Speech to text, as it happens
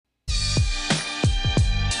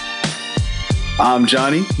I'm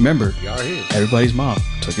Johnny. Remember, Y'all here. everybody's mom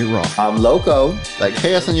took it raw. I'm Loco. Like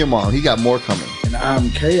Chaos and your mom. He got more coming. And I'm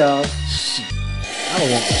Chaos. I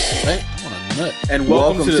don't want respect. I want a nut. And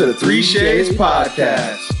welcome to the Three Shades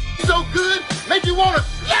Podcast. So good, make you want to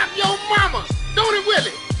slap your mama. Don't it,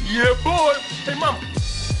 Willie? Yeah, boy. Hey, mama.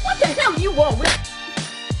 What the hell you want with?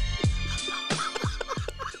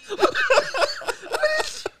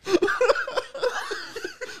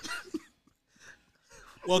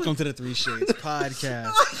 Welcome to the Three Shades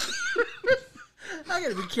Podcast. I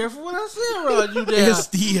gotta be careful what I say around you there. It's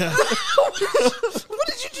the, What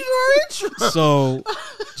did you do to our intro? so,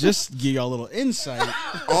 just give y'all a little insight.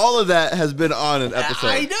 All of that has been on an episode.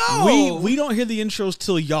 I know. We don't hear the intros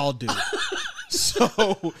till y'all do.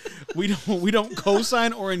 So we don't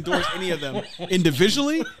co-sign or endorse any of them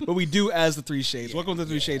individually, but we do as the Three Shades. Welcome to the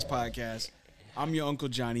Three Shades Podcast. I'm your Uncle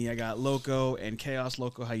Johnny. I got Loco and Chaos.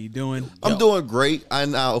 Loco, how you doing? I'm doing great. I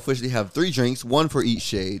now officially have 3 drinks, 1 for each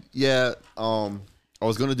shade. Yeah, I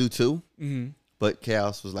was gonna do 2, but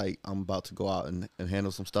Chaos was like, I'm about to go out and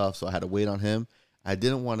handle some stuff, so I had to wait on him. I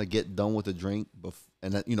didn't want to get done with the drink,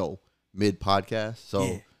 and mid podcast,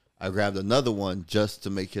 so I grabbed another one just to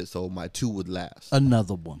make it so my 2 would last.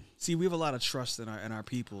 Another one. See, we have a lot of trust in our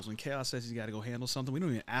peoples. When Chaos says he's got to go handle something, we don't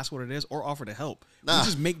even ask what it is or offer to help. We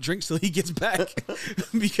just make drinks till he gets back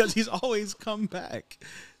because he's always come back.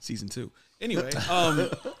 Season 2. Anyway,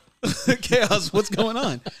 Chaos, what's going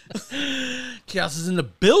on? Chaos is in the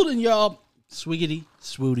building, y'all. Swiggity,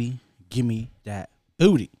 swooty, gimme that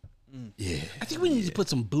booty. Yeah, I think we need to put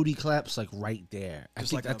some booty claps like right there. I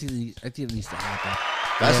think it needs to happen.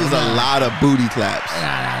 that's just a lot of booty claps.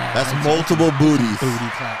 That's multiple booties. Booty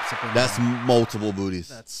claps. Up in That's there. multiple booties.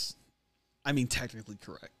 That's, technically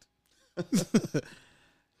correct.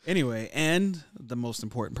 Anyway, and the most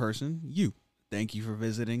important person, you. Thank you for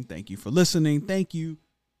visiting. Thank you for listening. Thank you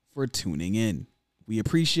for tuning in. We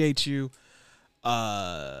appreciate you.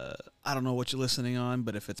 I don't know what you're listening on,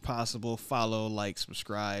 but if it's possible, follow, like,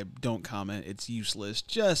 subscribe. Don't comment. It's useless.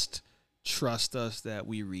 Just trust us that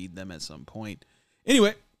we read them at some point.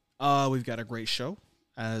 Anyway, we've got a great show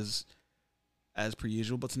as per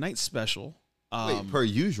usual, but tonight's special. Wait, per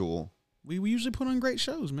usual. We usually put on great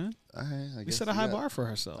shows, man. I We guess set a you high got- bar for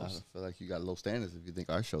I ourselves. feel like you got low standards if you think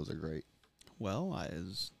our shows are great. Well,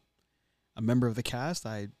 as a member of the cast,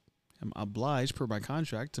 I am obliged per my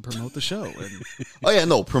contract to promote the show. And Oh yeah,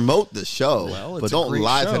 no, promote the show, well, it's but a don't great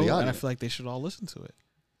lie show, to the and I audience. feel like they should all listen to it.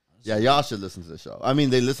 Yeah, y'all should listen to the show. I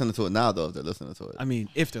mean, they listening to it now though. If they're listening to it, I mean,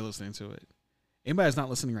 if they're listening to it. Anybody that's not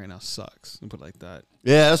listening right now sucks. Let me put it like that.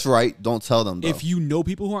 yeah, that's right. Don't tell them though. If you know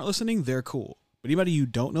people who aren't listening, they're cool. But anybody you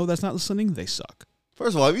don't know that's not listening, they suck.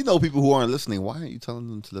 First of all, if you know people who aren't listening, why aren't you telling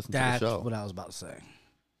them to listen That's to the show? what I was about to say.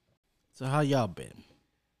 So how y'all been?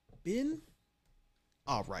 Been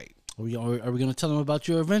all right. Are we going to tell them about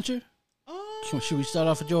your adventure? Should we start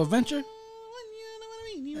off with your adventure?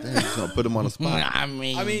 Damn, just gonna put them on the spot. I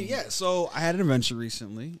mean, Yeah. So I had an adventure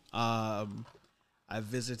recently. I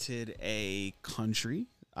visited a country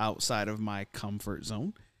outside of my comfort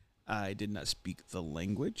zone. I did not speak the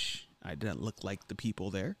language. I didn't look like the people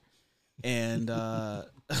there, and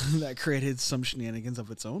that created some shenanigans of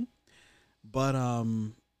its own. But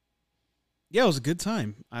yeah, it was a good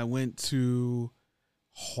time. I went to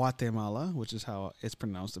Guatemala, which is how it's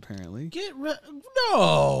pronounced apparently.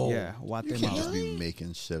 No. Yeah, You Guatemala. can't just be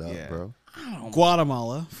making shit up, Yeah. bro.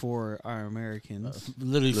 Guatemala for our Americans.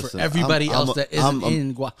 Literally Listen, for everybody I'm- else I'm- that isn't I'm-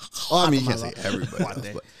 in Oh, I mean, you can't say Guatemala. everybody. else,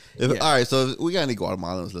 Guate. but if, Yeah. All right, so if we got any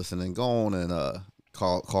Guatemalans listening, go on and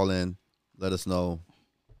call in. Let us know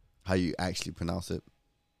how you actually pronounce it.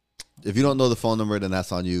 If you don't know the phone number, then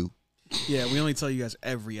that's on you. Yeah, we only tell you guys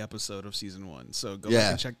every episode of season 1. So go back Yeah.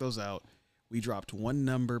 and check those out. We dropped 1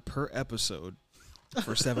 number per episode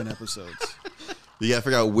for 7 episodes. You gotta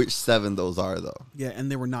figure out which 7 those are, though. Yeah,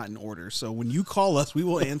 and they were not in order. So when you call us, we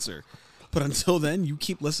will answer. But until then, you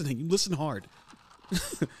keep listening. You listen hard.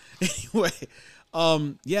 Anyway,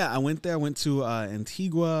 yeah, I went there. I went to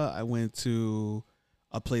Antigua. I went to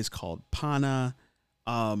a place called Pana.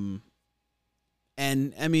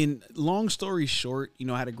 And I mean, long story short,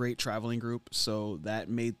 I had a great traveling group, so that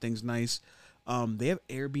made things nice. They have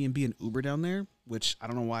Airbnb and Uber down there, which I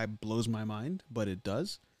don't know why it blows my mind, but it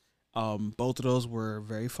does. Both of those were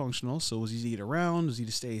very functional, so it was easy to get around, it was easy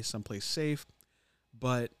to stay someplace safe.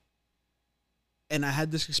 And I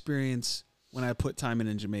had this experience when I put time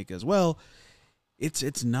in Jamaica as well. It's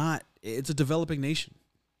a developing nation.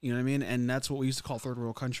 You know what I mean? And that's what we used to call third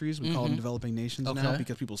world countries. We call them developing nations now Okay.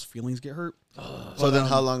 because people's feelings get hurt. So then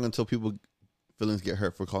how long until people feelings get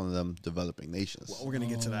hurt for calling them developing nations. Well, we're gonna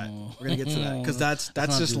get to that. We're gonna get to that because that's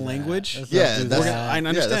just language. Yeah, I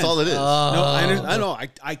understand. Yeah, that's all it is. No, I know.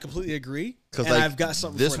 I completely agree. Because and like, I've got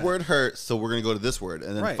something. This for word hurts, so we're gonna go to this word,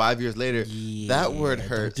 and then Right. 5 years later, that word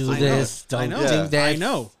hurts. Do so this. I Don't know. do that. I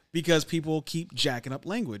know because people keep jacking up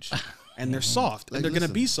language, and they're soft, and Like, they're gonna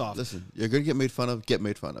listen, be soft. Listen, you're gonna get made fun of. Get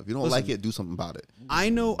made fun of. You don't like it, do something about it. I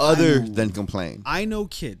know. Other than complain. I know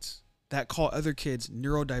kids that call other kids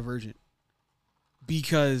neurodivergent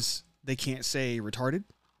because they can't say retarded,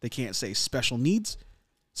 they can't say special needs.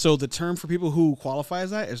 So the term for people who qualify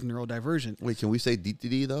as that is neurodivergent. Wait, can we say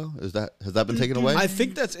DTD though? Has that been taken away? I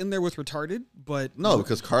think that's in there with retarded, but No,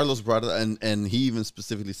 because Carlos brought it, and he even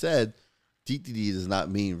specifically said DTD does not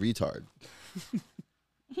mean retard.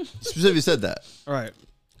 Specifically said that. all right.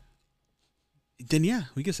 Then yeah,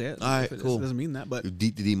 we can say it. All right, If it cool. doesn't mean that, but You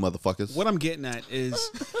DTD motherfuckers. what I'm getting at is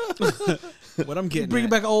what I'm getting. Bring at,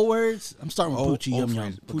 back old words. I'm starting with Old- Poochie old Yum Yum.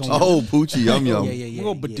 phrase. But Poochie go on. Oh, Poochie Yum Yum. Yeah.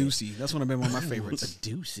 We'll go Badusi. That's one of been one of my favorites.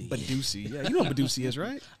 Badusi. Badusi. Yeah, you know what Badusi is,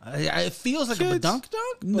 right? It feels like Kids. a badunk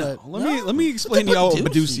dunk. No, but let me explain to y'all what Badusi?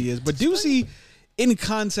 Badusi is. Badusi, in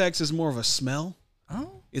context, is more of a smell. Oh.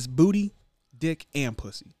 It's booty, dick, and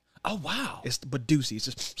pussy. Oh wow. It's the Badusi. It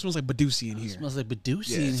just smells like Badusi in here. Smells like Badusi.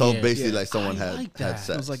 Yeah. in So here. basically, Yeah. like someone I had like had that. sex.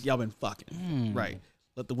 It was like y'all been fucking. Right.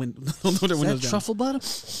 Let the wind. Let the Is windows that down. truffle butter?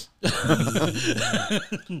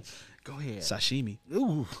 Go ahead. Sashimi.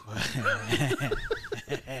 Ooh.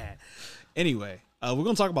 Anyway, we're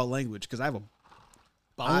gonna talk about language because I have a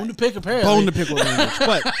Bone to pick apparently. bone to pick with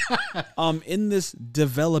language. But in this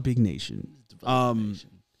developing nation, I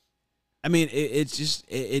mean,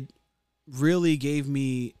 it really gave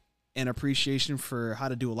me an appreciation for how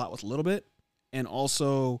to do a lot with a little bit, and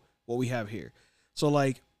also what we have here. So,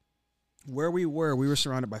 like, where we were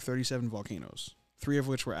surrounded by 37 volcanoes, 3 of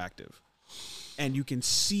which were active, and you can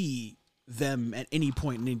see them at any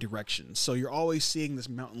point in any direction. So you're always seeing this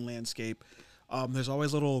mountain landscape. There's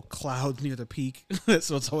always little clouds near the peak,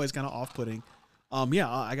 so it's always kind of off-putting. Yeah,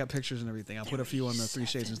 I got pictures and everything. I'll put a few on the 3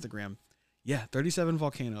 Shades Instagram. Yeah, 37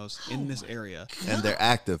 volcanoes in this area. and they're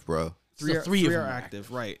active, bro. Three So three of are them are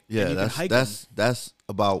active, right? Yeah, And you can hike that's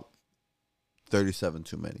about 37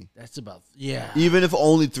 too many. That's about Even if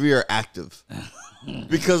only 3 are active,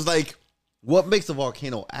 because like, what makes a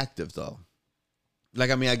volcano active though? Like,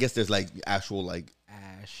 I mean, I guess there's like actual like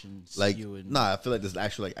ash and like spew and I feel like there's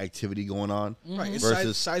actual like activity going on. Right. It's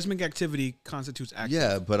Versus seismic activity constitutes active.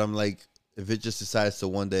 yeah, but I'm like, if it just decides to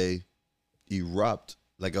one day erupt,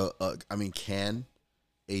 like can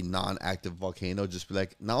a non-active volcano just be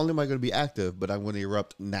like, not only am I going to be active, but I'm going to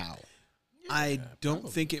erupt now? I don't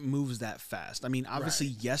think it moves that fast. I mean, obviously,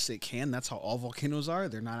 yes, it can. That's how all volcanoes are.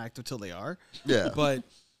 They're not active till they are. Yeah. But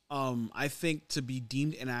I think to be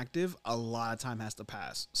deemed inactive, a lot of time has to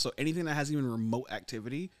pass. So anything that has even remote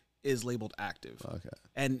activity is labeled active. Okay.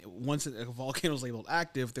 And once a volcano is labeled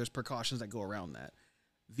active, there's precautions that go around that.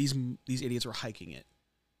 These idiots were hiking it.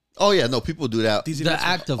 Oh yeah, no, people do that. These the idiots were-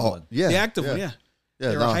 active Oh, one. the active one, yeah. Yeah,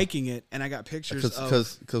 They were no. hiking it, and I got pictures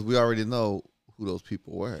of. Because we already know who those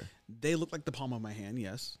people were. They look like the palm of my hand.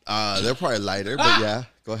 Yes, They're probably lighter, but yeah,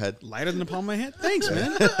 go ahead. lighter than the palm of my hand. Thanks,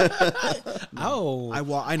 man. Oh. I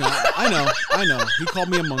know. He called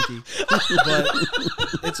me a monkey, but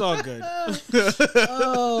it's all good.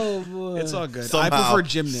 Oh boy. It's all good. I prefer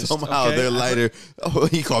gymnasts. Somehow okay? they're lighter. Oh,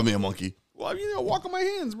 he called me a monkey. Well, I mean, I walk on my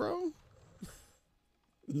hands, bro.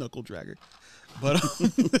 Knuckle dragger. But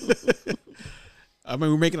I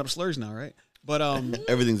mean, we're making up slurs now, right? But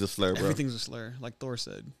Everything's a slur, bro. everything's a slur, like Thor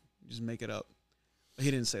said. You just make it up. He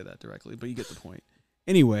didn't say that directly, but you get the point.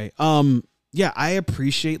 Anyway, yeah, I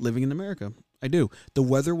appreciate living in America. I do. The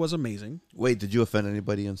weather was amazing. Wait, did you offend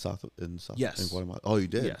anybody in Yes. in Guatemala? Oh, you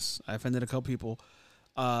did. Yes, I offended a couple people.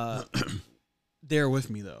 They're with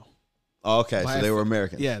me though. Oh, okay, Why so they were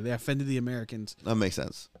Americans. Yeah, they offended the Americans. That makes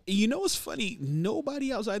sense. You know what's funny?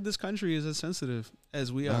 Nobody outside this country is as sensitive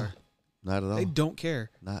as we are. Not at all. They don't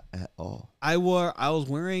care. Not at all. I was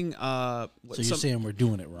wearing So you're saying we're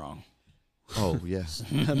doing it wrong. Oh, yes.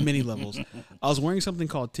 many levels. I was wearing something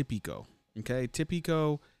called Tipico. Okay,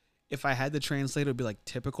 Tipico. If I had to translate, it would be like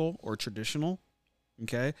typical or traditional.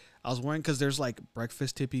 Okay, I was wearing because there's like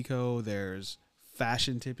breakfast Tipico, there's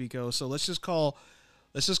fashion Tipico. So let's just call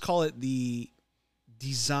it the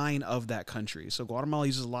design of that country. So Guatemala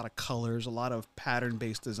uses a lot of colors, a lot of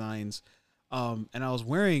pattern-based designs. And I was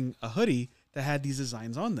wearing a hoodie that had these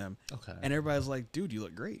designs on them. Okay. And everybody's like, dude, you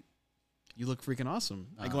look great. You look freaking awesome.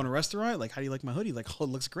 I go in a restaurant, like, how do you like my hoodie? Like, oh, it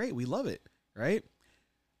looks great. We love it. Right?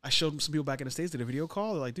 I showed some people back in the States, did a video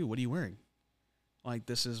call. They're like, dude, what are you wearing? Like,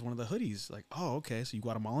 this is one of the hoodies. Like, oh, okay. So you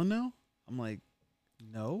Guatemalan now? I'm like,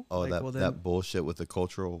 No. Oh, Like, that bullshit with the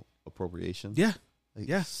cultural appropriation. Yeah. Like,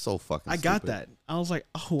 Yeah. so fucking. I got stupid. that. I was like,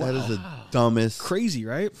 oh wow. That is the dumbest crazy,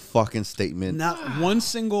 right? fucking statement. Not one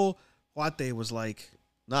single Huate was like,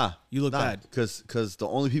 Nah, you look bad. Because the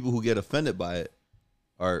only people who get offended by it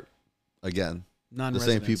are, again, the same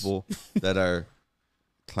Non-residents. people that are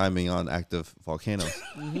climbing on active volcanoes.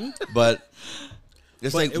 But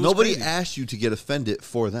it's like it was nobody crazy. asked you to get offended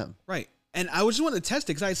for them. Right. And I was just wanting to test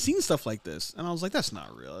it because I had seen stuff like this. And I was like, that's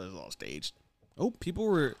not real. It's all staged. Oh, people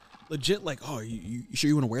were legit like, oh, you sure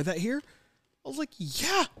you want to wear that here? I was like,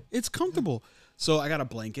 yeah, it's comfortable. So I got a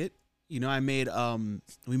blanket. You know,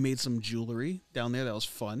 we made some jewelry down there. That was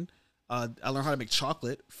fun. I learned how to make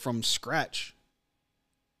chocolate from scratch.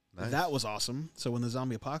 Nice. That was awesome. So when the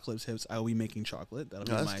zombie apocalypse hits, I will be making chocolate. That'll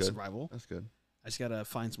be that's my good. survival. That's good. I just gotta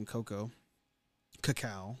find some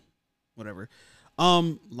cacao, whatever.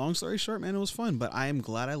 Long story short, man, it was fun, but I am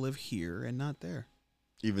glad I live here and not there.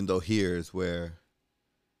 Even though here is where,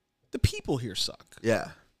 The people here suck. yeah,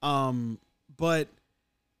 But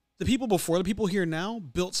the people before the people here now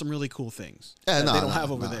built some really cool things Yeah, that they don't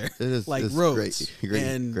have over there. It is, Like it's roads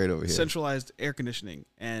and great over here. centralized air conditioning,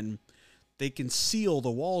 and they can seal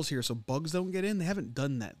the walls here so bugs don't get in. They haven't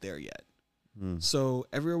done that there yet. So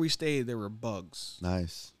everywhere we stayed, there were bugs.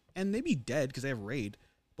 Nice. And they be dead because they have raid,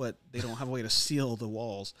 but they don't have a way to seal the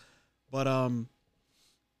walls. But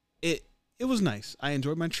it was nice. I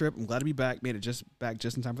enjoyed my trip. I'm glad to be back. Made it back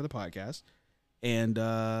just in time for the podcast. And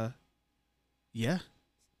yeah,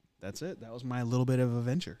 that's it. That was my little bit of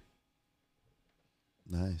adventure.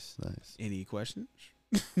 Nice. Any questions?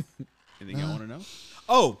 Anything y'all want to know?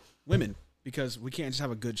 Oh, women, because we can't just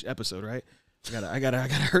have a good episode, right? I gotta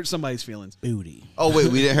hurt somebody's feelings. Booty. Oh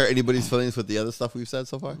wait, we didn't hurt anybody's feelings with the other stuff we've said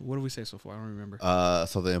so far. What did we say so far? I don't remember.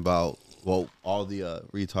 Something about all the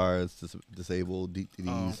retards, disabled,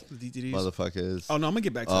 DTDs, The DTDs. motherfuckers. Oh no, I'm gonna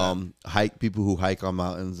get back to that. People who hike on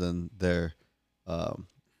mountains and they're,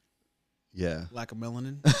 yeah, Lack of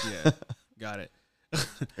melanin. Yeah, got it.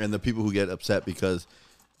 and the people who get upset because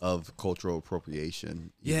of cultural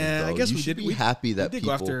appropriation. Yeah, I guess you we should did. be happy that we did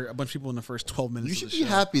people. go after a bunch of people in the first 12 minutes. You of should the be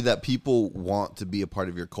show. happy that people want to be a part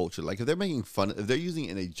of your culture. Like if they're making fun, if they're using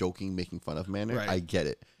it in a joking, making fun of manner, Right. I get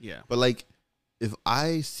it. Yeah, But like, if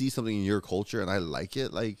I see something in your culture and I like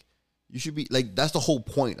it, like you should be like that's the whole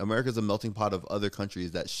point. America's a melting pot of other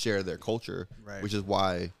countries that share their culture, Right. which is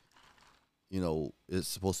why, it's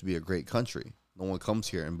supposed to be a great country. No one comes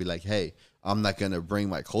here and be like, "Hey, I'm not gonna bring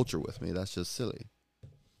my culture with me." That's just silly.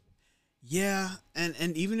 yeah, and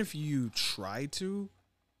even if you try to,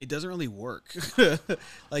 it doesn't really work.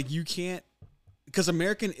 Like you can't, because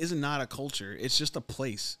American is not a culture; it's just a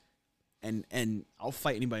place. And I'll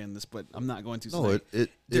fight anybody on this, but I'm not going to. No,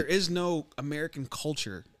 there is no American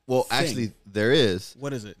culture. Well, thing. actually, there is.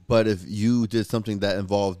 What is it? But if you did something that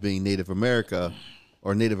involved being Native America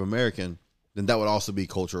or Native American, then that would also be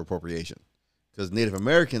cultural appropriation. Because Native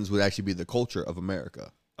Americans would actually be the culture of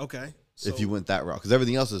America Okay, if you went that route. Because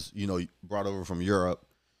everything else is, brought over from Europe.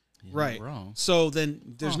 right. Wrong. So then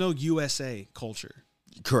there's no USA culture.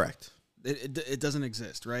 Correct. It doesn't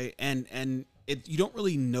exist, right? And you don't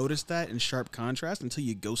really notice that in sharp contrast until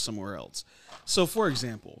you go somewhere else. So, for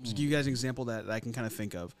example, just give you guys an example that I can kind of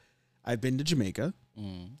think of. I've been to Jamaica.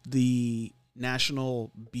 The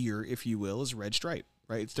national beer, if you will, is Red Stripe,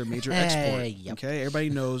 right? It's their major export. Yep. Okay, everybody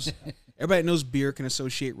knows beer can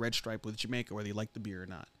associate Red Stripe with Jamaica, whether you like the beer or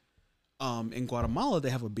not. In Guatemala,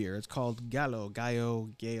 they have a beer. It's called Gallo.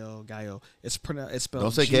 It's spelled.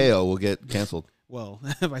 Don't say G- KO. We'll get canceled. Well,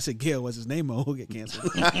 if I say Gail was his name, we'll get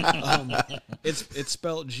canceled. It's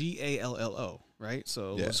spelled Gallo, right?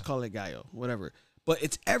 So Yeah. let's call it Gallo, whatever. But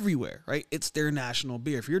it's everywhere, right? It's their national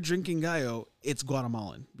beer. If you're drinking Gallo, it's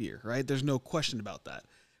Guatemalan beer, right? There's no question about that.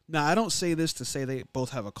 Now, I don't say this to say they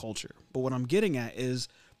both have a culture, but what I'm getting at is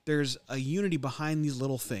there's a unity behind these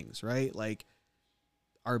little things, right? Like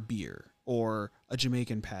our beer or a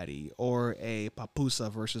Jamaican patty or a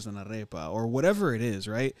papusa versus an arepa or whatever it is,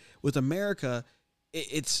 right? With America,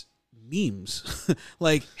 it's memes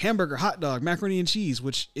like hamburger, hot dog, macaroni and cheese,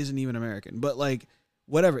 which isn't even American, but like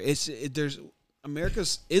whatever. There's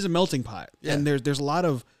America's is a melting pot, and there's a lot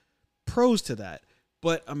of pros to that.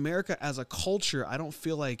 But America as a culture, I don't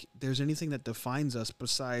feel like there's anything that defines us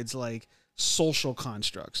besides like social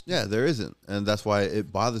constructs. Yeah, there isn't. And that's why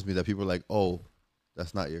it bothers me that people are like, oh,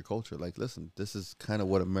 that's not your culture. Like, listen, this is kind of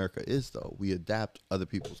what America is, though. We adapt other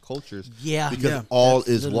people's cultures. Yeah. Because Yeah. all That's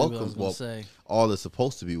is literally what I was welcomed. gonna Well, say. all is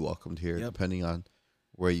supposed to be welcomed here, Yep. depending on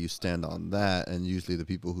where you stand on that. And usually the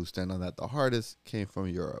people who stand on that the hardest came from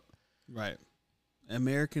Europe. Right.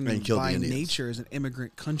 American And kill the by Indians. nature is an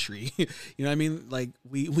immigrant country. You know what I mean? Like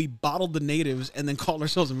we bottled the natives and then called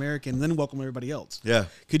ourselves American and then welcome everybody else. Yeah.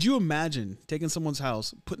 Could you imagine taking someone's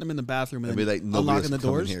house, putting them in the bathroom, and I'd be then like, nobody unlocking else the come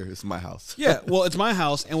in doors? here. It's my house. Yeah, well, it's my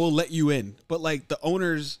house, and we'll let you in. But like the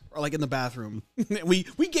owners are like in the bathroom. we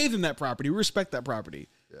gave them that property. We respect that property.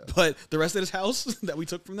 But the rest of this house that we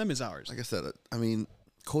took from them is ours. Like I said, I mean,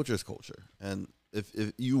 culture is culture, and if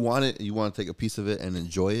you want it, you want to take a piece of it and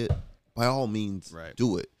enjoy it. By all means,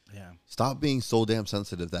 do it. Yeah. Stop being so damn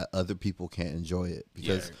sensitive that other people can't enjoy it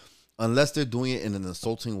because unless they're doing it in an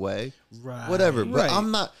insulting way, whatever. But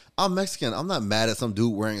I'm Mexican. I'm not mad at some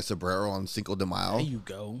dude wearing a sombrero on Cinco de Mayo. There you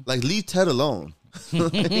go. Like, leave Ted alone.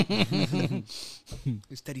 It's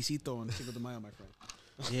Teddycito on Cinco de Mayo, my friend.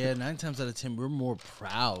 Yeah, 9 times out of 10, we're more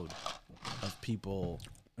proud of people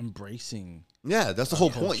embracing. Yeah, that's the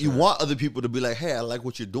whole point. You want other people to be like, hey, I like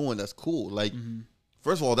what you're doing. That's cool. Like,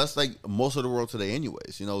 first of all, that's like most of the world today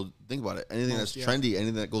anyways. You know, think about it. Anything that's trendy,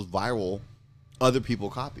 anything that goes viral, other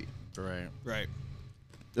people copy. Right.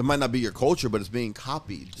 It might not be your culture, but it's being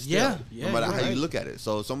copied still, no matter how you look at it.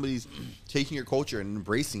 So if somebody's taking your culture and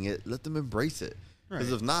embracing it, let them embrace it.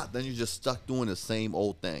 Because if not, then you're just stuck doing the same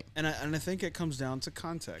old thing. And I think it comes down to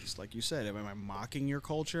context. Like you said, am I mocking your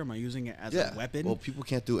culture? Am I using it as a weapon? Well, people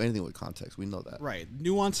can't do anything with context. We know that. Right.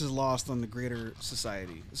 Nuance is lost on the greater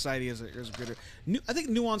society. Society is a greater... I think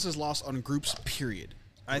nuance is lost on groups, period.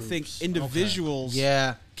 I think individuals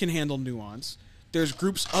can handle nuance. There's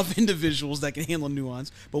groups of individuals that can handle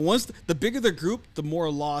nuance. But once the bigger the group, the more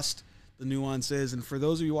lost the nuance is. And for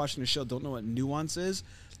those of you watching the show don't know what nuance is,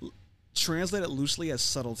 translate it loosely as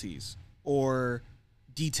subtleties or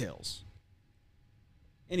details.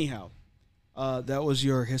 Anyhow, that was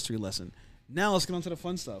your history lesson. Now let's get on to the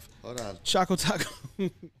fun stuff. Hold on. Choco Taco.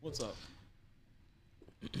 What's up?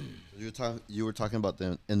 You were talking about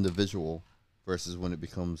the individual versus when it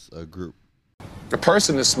becomes a group. A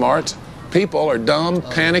person is smart. People are dumb,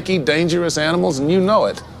 panicky, dangerous animals, and you know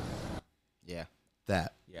it. Yeah.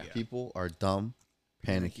 That. Yeah. People are dumb,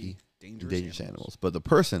 panicky, dangerous animals. But the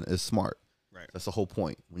person is smart. Right. That's the whole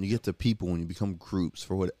point. When you get to people, when you become groups,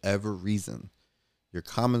 for whatever reason, your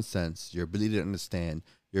common sense, your ability to understand,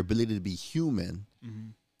 your ability to be human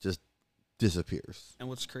just disappears. And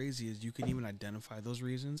what's crazy is you can even identify those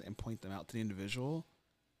reasons and point them out to the individual,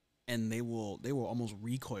 and they will almost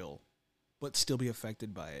recoil, but still be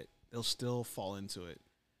affected by it. They'll still fall into it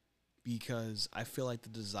because I feel like the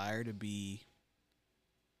desire to be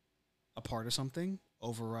a part of something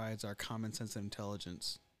overrides our common sense and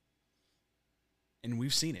intelligence. And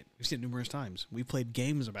we've seen it. We've seen it numerous times. We played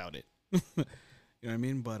games about it. You know what I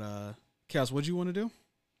mean? But, Chaos, what'd you want to do?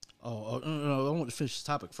 No, I want to finish this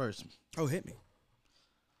topic first. Oh, hit me.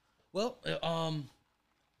 Well,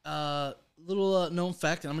 little known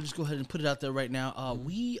fact, and I'm going to just go ahead and put it out there right now.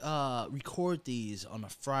 We record these on a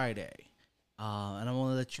Friday. And I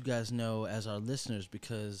want to let you guys know as our listeners,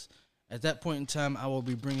 because at that point in time, I will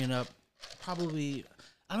be bringing up probably...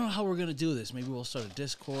 I don't know how we're going to do this. Maybe we'll start a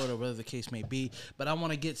Discord or whatever the case may be. But I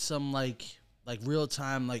want to get some like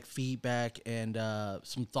real-time like feedback and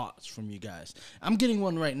some thoughts from you guys. I'm getting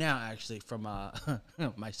one right now, actually, from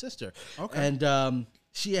my sister. Okay. And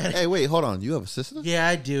she had... Hey, wait, hold on. You have a sister? Yeah,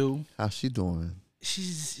 I do. How's she doing?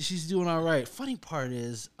 She's doing all right. Funny part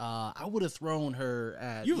is, I would have thrown her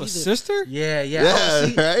at... You have a sister? Yeah. Yeah,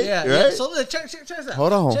 right? Yeah. So check this out.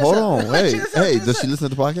 Hold on. Hey, does she listen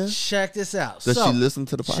to the podcast? Check this out. Does she listen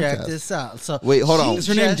to the podcast? Check this out. So wait, hold on. Is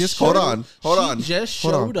her name Discord? Hold on. She just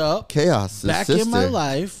showed up. Chaos. Back sister. in my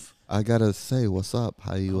life. I gotta say, what's up?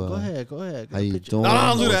 How you? Go ahead. How you doing? No,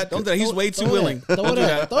 don't do that. Don't do that. He's way too willing. Don't do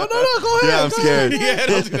that. No, go ahead. Yeah, I'm scared. Yeah,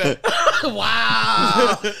 don't do that.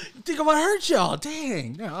 Wow. You think I'm gonna hurt y'all?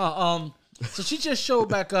 Dang. So she just showed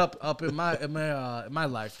back up in my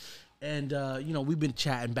life. And we've been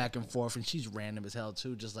chatting back and forth, and she's random as hell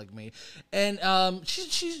too, just like me. And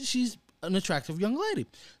she's an attractive young lady.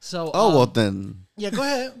 So well then. Yeah, go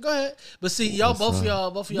ahead. But see, both of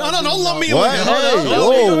y'all. No, don't lump me in What? with Hey, him.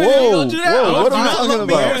 whoa. do that. What are we talking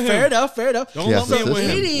about? Fair enough. Don't lump me in with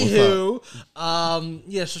him.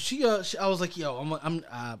 Anywho, so she I was like, yo, I'm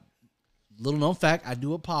little known fact, I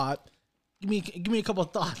do a pod. Give me a couple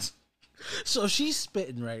of thoughts. So she's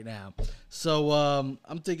spitting right now. So I'm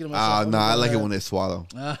thinking to myself. No, I like it when they swallow.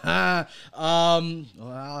 Well,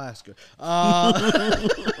 I'll ask her.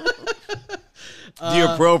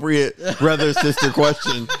 The appropriate brother sister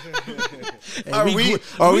question. Are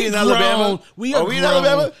we in Alabama? We are in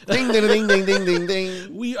Alabama? Ding, ding, ding, ding, ding, ding,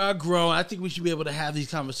 ding. We are grown. I think we should be able to have these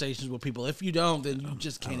conversations with people. If you don't, then you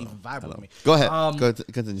just can't even vibe with me. Go ahead.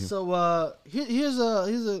 Continue. So here's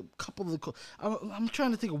a couple of the. I'm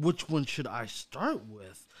trying to think of which one should I start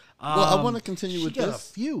with. Well, I want to continue with got this.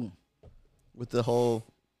 a few. With the whole,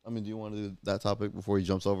 do you want to do that topic before he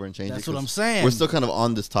jumps over and changes? That's what I'm saying. We're still kind of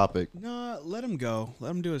on this topic. No, let him go.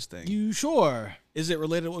 Let him do his thing. You sure? Is it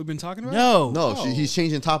related to what we've been talking about? No. He's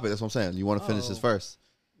changing topic. That's what I'm saying. You want to finish this first?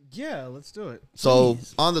 Yeah, let's do it. So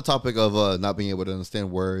on the topic of not being able to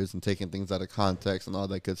understand words and taking things out of context and all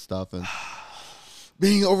that good stuff, and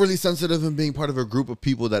being overly sensitive and being part of a group of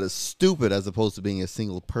people that is stupid as opposed to being a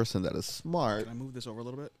single person that is smart. Can I move this over a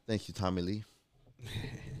little bit? Thank you, Tommy Lee.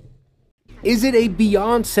 Is it a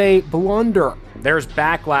Beyonce blunder? There's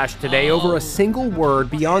backlash today over a single word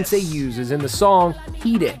Beyonce uses in the song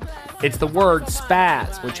Heat It. It's the word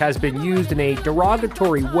spaz, which has been used in a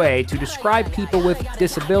derogatory way to describe people with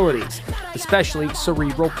disabilities, especially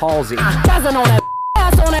cerebral palsy. Now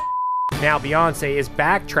Beyonce is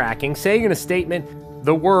backtracking, saying in a statement,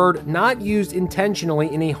 the word, not used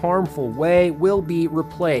intentionally in a harmful way, will be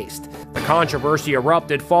replaced. The controversy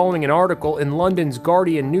erupted following an article in London's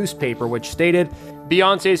Guardian newspaper which stated,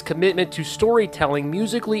 Beyonce's commitment to storytelling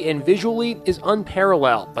musically and visually is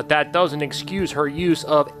unparalleled, but that doesn't excuse her use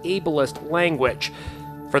of ableist language.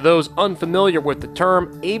 For those unfamiliar with the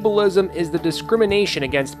term, ableism is the discrimination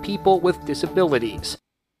against people with disabilities.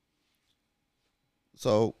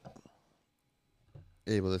 So,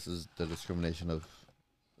 ableist is the discrimination of,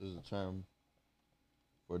 is a term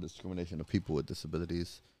for discrimination of people with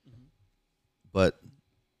disabilities. Mm-hmm. But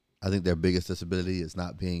I think their biggest disability is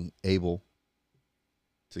not being able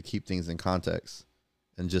to keep things in context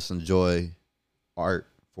and just enjoy art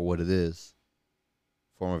for what it is,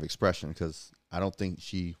 form of expression, because I don't think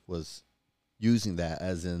she was using that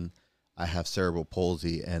as in I have cerebral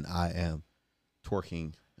palsy and I am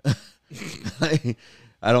twerking.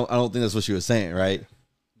 I don't think that's what she was saying, right?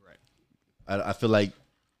 Right. I feel like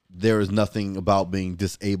there is nothing about being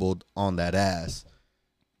disabled on that ass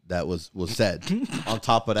that was said. On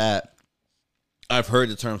top of that, I've heard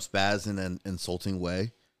the term spaz in an insulting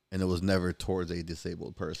way, and it was never towards a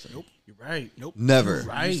disabled person. Nope. You're right. Nope. Never. You're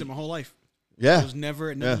right. I used it my whole life. Yeah. It was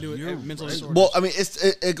never to do with mental disorders. Well, I mean,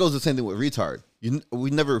 it goes the same thing with retard.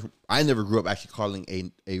 I never grew up actually calling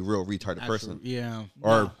a real retarded person. Yeah.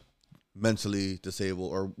 Or mentally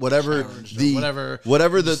disabled or whatever the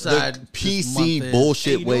PC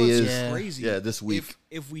bullshit way is. Crazy. Yeah, this week.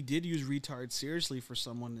 If we did use retard seriously for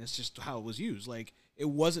someone, it's just how it was used. Like it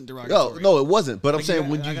wasn't derogatory. No, it wasn't. But like I'm saying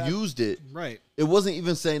when you used it, right, it wasn't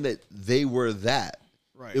even saying that they were that.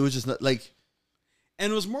 Right. It was just not like,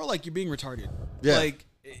 and it was more like you're being retarded. Yeah, like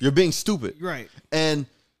you're being stupid. Right. And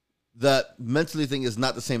that mentally thing is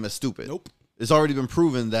not the same as stupid. Nope. It's already been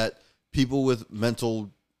proven that people with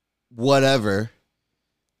mental whatever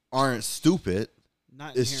aren't stupid.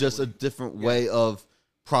 It's just a different way of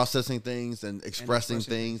processing things and expressing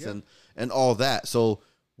things and all that. So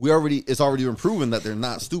it's already been proven that they're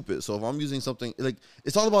not stupid. So if I'm using something like,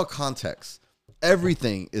 it's all about context.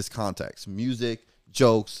 Everything is context. Music,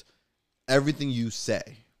 jokes, everything you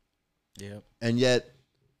say. Yeah. And yet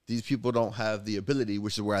these people don't have the ability,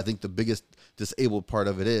 which is where I think the biggest disabled part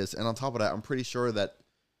of it is. And on top of that, I'm pretty sure that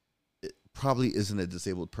probably isn't a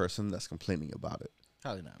disabled person that's complaining about it.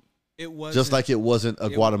 Probably not. It was just like it wasn't a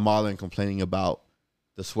Guatemalan complaining about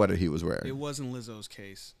the sweater he was wearing. It wasn't Lizzo's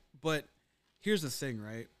case. But here's the thing,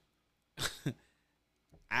 right?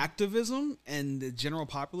 Activism and the general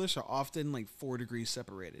populace are often like 4 degrees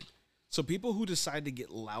separated. So people who decide to get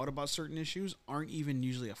loud about certain issues aren't even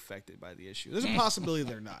usually affected by the issue. There's a possibility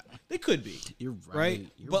they're not. They could be. You're right.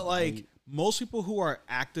 But like most people who are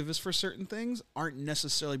activists for certain things aren't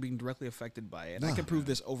necessarily being directly affected by it. And I can prove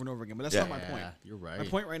this over and over again, but that's not my point. You're right. My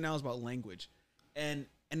point right now is about language. And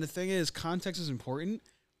the thing is, context is important.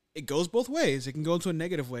 It goes both ways. It can go into a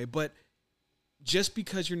negative way, but just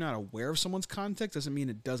because you're not aware of someone's context doesn't mean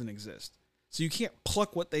it doesn't exist. So you can't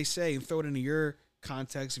pluck what they say and throw it into your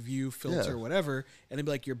context, view, filter, whatever, and then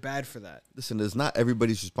be like, you're bad for that. Listen, it's not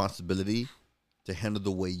everybody's responsibility to handle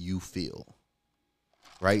the way you feel,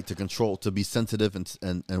 right? To control, to be sensitive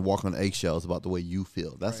and walk on eggshells about the way you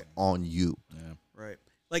feel. That's on you. Yeah. Right.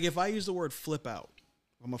 Like if I use the word flip out,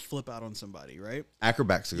 I'm going to flip out on somebody, right?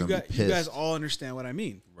 Acrobats are going to be pissed. You guys all understand what I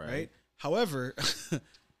mean, right? However,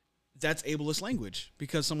 that's ableist language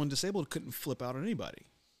because someone disabled couldn't flip out on anybody.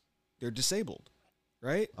 They're disabled,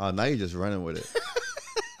 right? Now you're just running with it.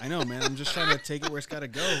 I know, man. I'm just trying to take it where it's got to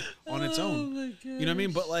go on its own. You know what I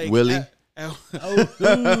mean? But like, Willie,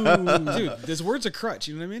 Dude, this word's a crutch.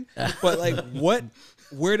 You know what I mean? But like,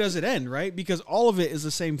 where does it end, right? Because all of it is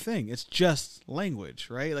the same thing. It's just language,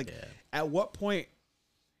 right? Like, at what point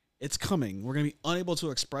it's coming? We're gonna be unable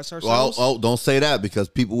to express ourselves. Well, don't say that because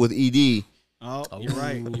people with ED. Oh, you're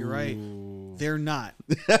right. You're right. They're not.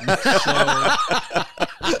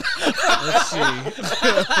 Let's see.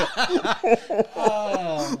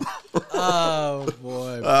 Oh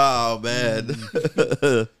boy. Oh man.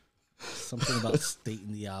 Something about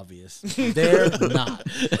stating the obvious. They're not.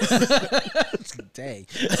 Dang.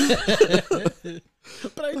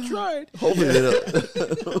 But I tried. Hopefully they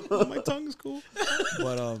don't. My tongue is cool.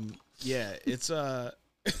 But yeah, it's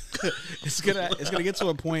it's gonna get to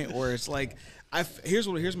a point where it's like here's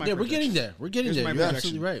my Yeah, we're getting there. We're getting there. my You're projection.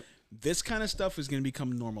 absolutely right. This kind of stuff is going to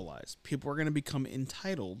become normalized. People are going to become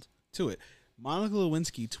entitled to it. Monica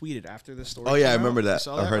Lewinsky tweeted after this story. Oh yeah, I came out. remember You that.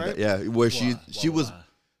 saw I heard right? that. Yeah, where she was.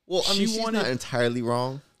 Well, I mean, She she's wanted- not entirely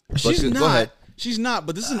wrong. She's But not. Go ahead. She's not.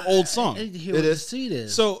 But this is an old song. I need to hear what the seed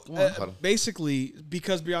is. So Go on. basically,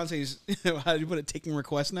 because Beyonce's how do you put it, taking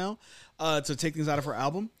requests now to take things out of her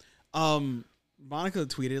album, Monica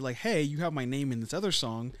tweeted like, "Hey, you have my name in this other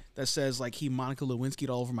song that says like he Monica Lewinsky'd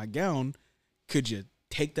all over my gown. Could you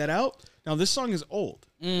take that out?" Now this song is old.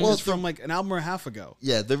 Well, it's from like an album or a half ago.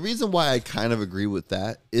 Yeah, the reason why I kind of agree with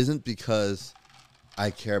that isn't because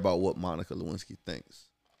I care about what Monica Lewinsky thinks.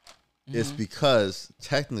 It's because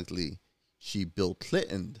technically she Bill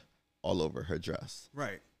Clinton'd all over her dress,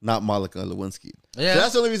 Right. not Monica Lewinsky. Yeah. So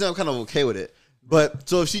that's the only reason I'm kind of okay with it. But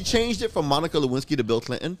so if she changed it from Monica Lewinsky to Bill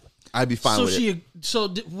Clinton, I'd be fine with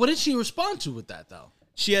it. What did she respond to with that though?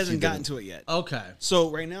 She hasn't gotten to it yet. Okay.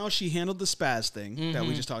 So right now she handled the spaz thing that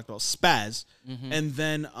we just talked about, spaz, and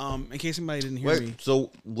then in case somebody didn't hear me, Wait,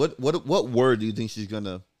 so what word do you think she's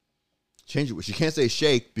gonna change it with? She can't say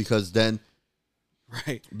shake because then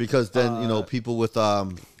right? you know people with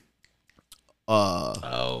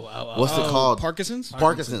what's it called? Parkinson's.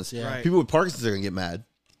 Parkinson's. yeah. Right. People with Parkinson's are gonna get mad,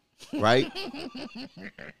 right?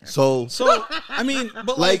 So I mean,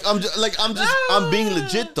 but I'm being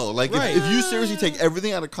legit though. Like Right. if you seriously take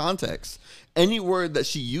everything out of context, any word that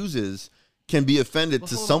she uses can be offended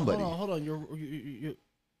to somebody. Hold on. You're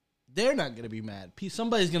they're not gonna be mad.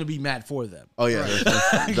 Somebody's gonna be mad for them. Oh yeah,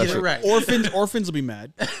 that's Get it true. right. orphans will be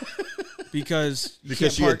mad because you can't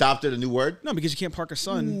She park- adopted a new word. No, because you can't park a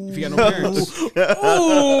son if you got no parents. Ooh.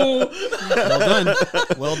 Well done.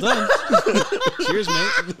 Well done. Cheers,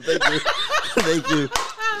 mate. Thank you.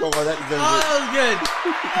 Come on, That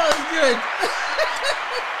was good.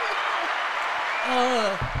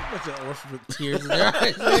 What's an orphan with tears in their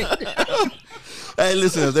eyes? Hey,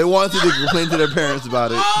 listen, if they want to, they can complain to their parents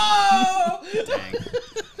about it.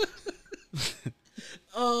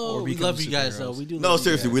 Oh, Or we become love you guys, superheroes. though. We do. No, love you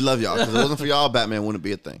seriously, guys. we love y'all. Because if it wasn't for y'all, Batman wouldn't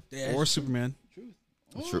be a thing. Yeah, Or Superman.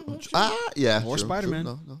 True. Yeah. Or true, Spider-Man.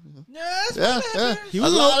 true. No. yeah. Yeah. A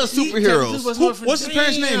lot of superheroes. What's his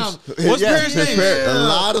parents' names? What's Yeah, parents' his names? parents- A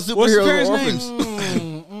lot of What's his superheroes parents' are names?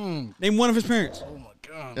 orphans. Name one of his parents. Oh my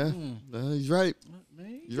god. Yeah, he's right.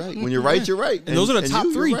 You're right. When you're right, you're right. And those are the top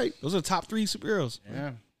you're three. right. Those are the top three superheroes.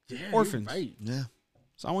 Yeah. Yeah, Orphans. you're right. Yeah,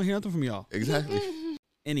 So I want to hear nothing from y'all. exactly.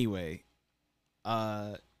 Anyway,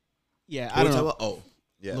 yeah, What I don't we know. talking about? Oh,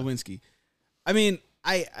 yeah. Lewinsky. I mean,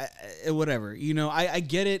 I whatever. You know, I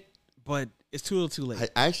get it, but it's too little, too late.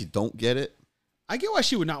 I actually don't get it. I get why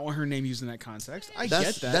she would not want her name used in that context. I That's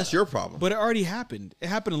get that. that's your problem. But it already happened. It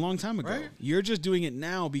happened a long time ago. Right. You're just doing it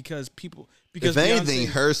now because people. Because if anything,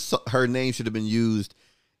 Beyonce- her name should have been used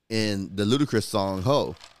in the Ludacris song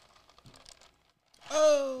 "Ho."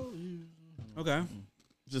 Okay.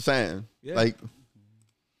 Just saying, Yeah. like,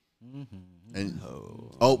 and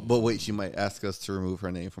but wait, she might ask us to remove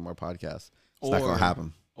her name from our podcast. It's not gonna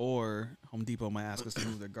happen. Or Home Depot might ask us to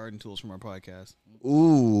move their garden tools from our podcast.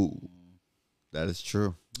 Ooh, that is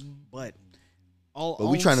true. But all. But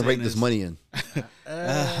we trying to rake this money in.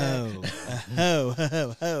 Oh.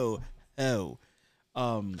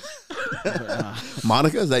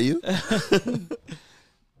 Monica, is that you?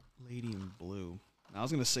 Lady in Blue. I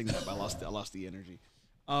was gonna sing that, but I lost the energy.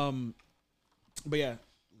 But yeah,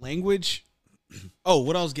 language. Oh,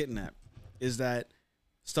 what I was getting at is that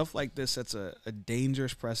stuff like this sets a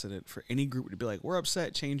dangerous precedent for any group to be like, we're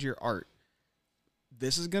upset, change your art.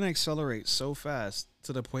 This is gonna accelerate so fast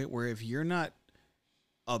to the point where if you're not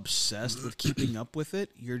obsessed with keeping up with it,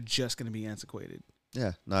 you're just gonna be antiquated.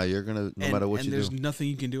 Yeah. No, you're gonna no matter what you there's do. nothing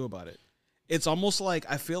you can do about it. It's almost like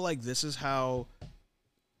I feel like this is how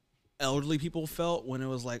elderly people felt when it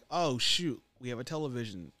was like, oh shoot, we have a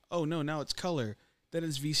television. Oh no, now it's color. Then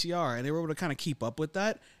it's VCR, and they were able to kind of keep up with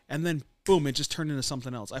that. And then boom, it just turned into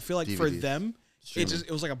something else. I feel like for DVDs. them,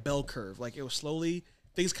 it was like a bell curve. Like it was slowly,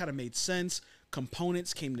 things kind of made sense.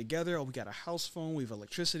 Components came together. Oh, we got a house phone. We have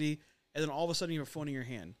electricity. And then all of a sudden you have a phone in your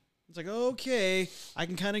hand. It's like, okay, I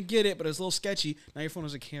can kind of get it, but it's a little sketchy. Now your phone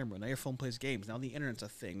has a camera. Now your phone plays games. Now the internet's a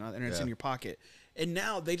thing. Now the internet's in your pocket. And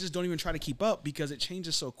now they just don't even try to keep up because it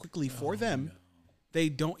changes so quickly for them. No. They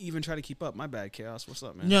don't even try to keep up. My bad, Chaos. What's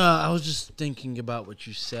up, man? No, I was just thinking about what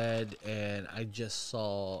you said, and I just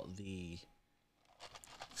saw the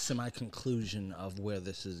semi-conclusion of where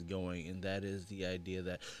this is going, and that is the idea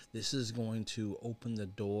that this is going to open the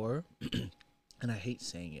door, and I hate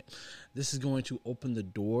saying it, this is going to open the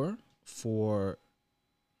door for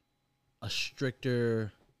a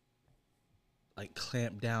stricter, like,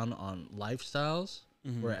 clamp down on lifestyles,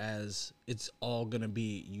 whereas it's all going to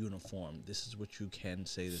be uniform. This is what you can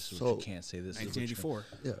say, this is what you can't say, this is what you 1984.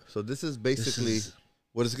 Yeah, so this is basically,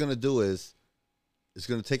 what it's going to do is, it's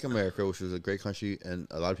going to take America, which was a great country, and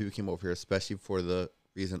a lot of people came over here, especially for the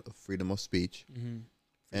reason of freedom of speech.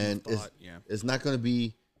 And it's not going to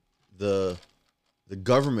be the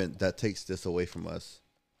government that takes this away from us,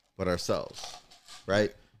 but ourselves,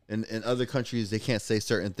 right? In other countries, they can't say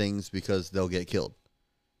certain things because they'll get killed.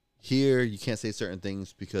 Here, you can't say certain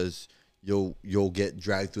things because you'll get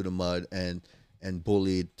dragged through the mud and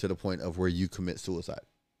bullied to the point of where you commit suicide.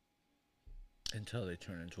 Until they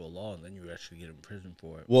turn into a law, and then you actually get in prison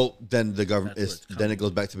for it. Well, then the government then it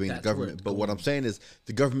goes back to being the government. But what I'm saying is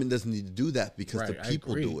the government doesn't need to do that because the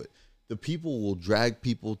people do it. The people will drag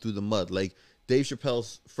people through the mud. Like Dave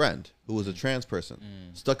Chappelle's friend, who was a trans person,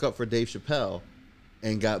 stuck up for Dave Chappelle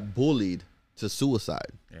and got bullied to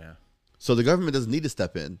suicide. Yeah. So the government doesn't need to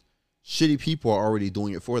step in. Shitty people are already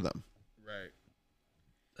doing it for them. Right.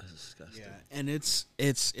 That's disgusting. Yeah, and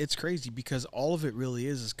it's crazy because all of it really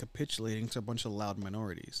is capitulating to a bunch of loud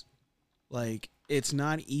minorities. Like, it's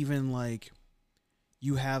not even like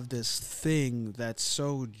you have this thing that's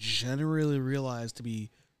so generally realized to be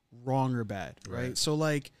wrong or bad, right? So,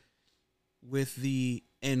 like, with the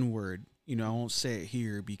N-word, you know, I won't say it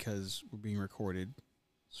here because we're being recorded.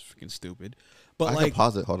 It's freaking stupid. But I can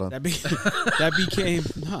pause it. Hold on. That became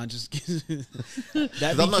no, just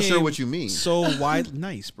that. I'm not sure what you mean. So wide,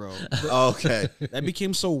 nice, bro. Okay. That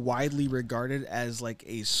became so widely regarded as like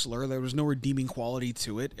a slur. There was no redeeming quality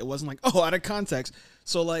to it. It wasn't like, oh, out of context.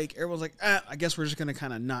 So like everyone's like, I guess we're just gonna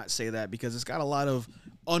kind of not say that because it's got a lot of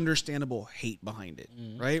understandable hate behind it,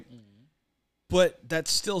 right? But that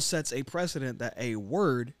still sets a precedent that a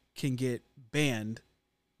word can get banned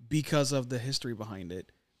because of the history behind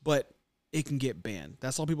it, but it can get banned.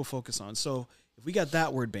 That's all people focus on. So if we got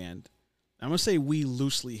that word banned, I'm going to say we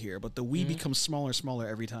loosely here, but the we becomes smaller and smaller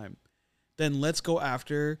every time. Then let's go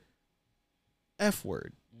after F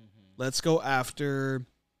word. Let's go after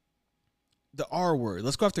the R word.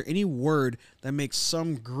 Let's go after any word that makes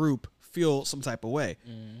some group feel some type of way.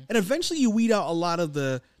 And eventually you weed out a lot of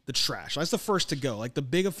the trash. That's the first to go. Like the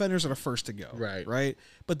big offenders are the first to go. Right.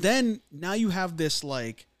 But then now you have this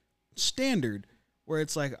like standard where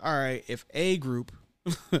it's like, all right, if a group,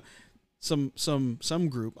 some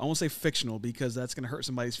group, I won't say fictional because that's gonna hurt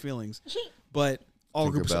somebody's feelings, but all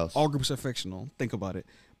groups are fictional. Think about it.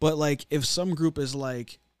 But like, if some group is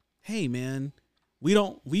like, hey man,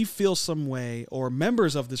 we feel some way, or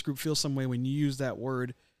members of this group feel some way when you use that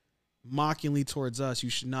word mockingly towards us, you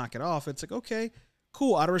should knock it off. It's like, okay,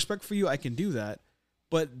 cool. Out of respect for you, I can do that.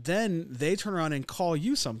 But then they turn around and call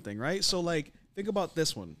you something, right? So like, think about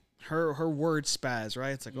this one. Her word spaz,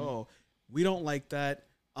 right? It's like, oh, we don't like that.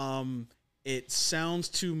 It sounds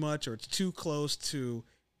too much or it's too close to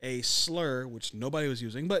a slur, which nobody was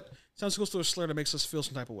using, but it sounds close to a slur that makes us feel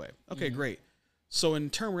some type of way. Okay, great. So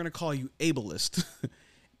in turn, we're going to call you ableist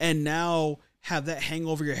and now have that hang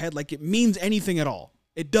over your head like it means anything at all.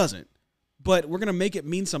 It doesn't. But we're going to make it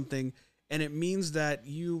mean something, and it means that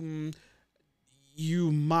you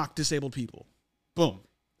mock disabled people. Boom.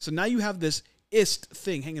 So now you have this ist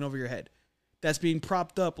thing hanging over your head that's being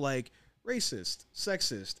propped up like racist,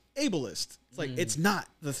 sexist, ableist. It's like, it's not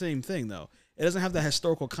the same thing though. It doesn't have the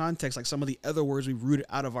historical context like some of the other words we've rooted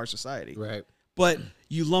out of our society. Right. But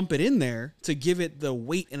you lump it in there to give it the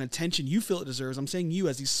weight and attention you feel it deserves. I'm saying you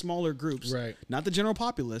as these smaller groups, right? Not the general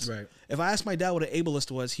populace. Right. If I asked my dad what an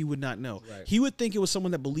ableist was, he would not know. Right. He would think it was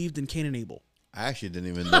someone that believed in Cain and Abel. I actually didn't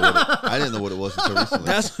even know. I didn't know what it was until recently.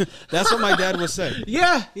 That's what my dad would say.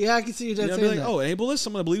 Yeah, I can see your dad saying like, that. Oh, an ableist,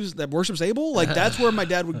 someone that believes that worships Abel. Like that's where my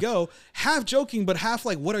dad would go, half joking, but half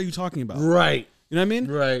like, what are you talking about? Right. You know what I mean?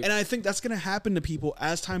 Right. And I think that's going to happen to people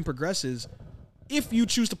as time progresses, if you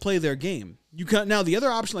choose to play their game. You can now the other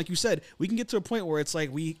option, like you said, we can get to a point where it's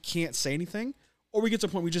like we can't say anything, or we get to a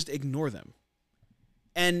point we just ignore them.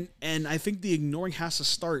 And I think the ignoring has to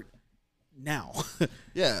start now.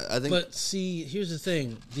 Yeah, I think. But see, here's the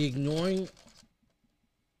thing: the ignoring,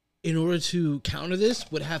 in order to counter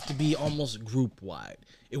this, would have to be almost group wide.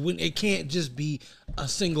 It wouldn't. It can't just be a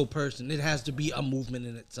single person. It has to be a movement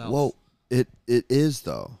in itself. Well, it is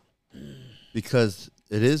though, because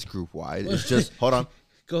it is group wide. It's just hold on.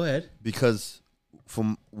 Go ahead. Because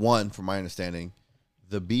from my understanding,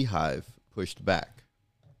 the Beehive pushed back,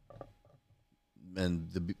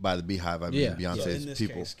 and by the Beehive I mean Beyonce's in this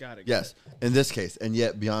people. case, got it. Yes, in this case, and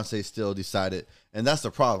yet Beyonce still decided, and that's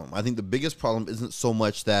the problem. I think the biggest problem isn't so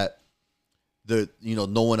much that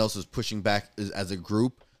no one else is pushing back as a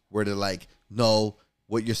group where they're like, no,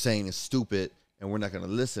 what you're saying is stupid, and we're not going to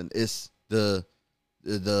listen. It's the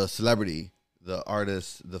celebrity, the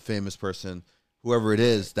artist, the famous person, whoever it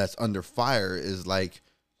is that's under fire is like,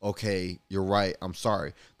 okay, you're right, I'm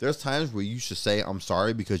sorry. There's times where you should say I'm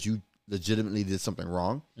sorry because you legitimately did something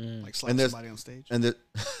wrong. Like slap somebody on stage. And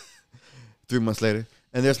 3 months later.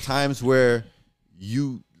 And there's times where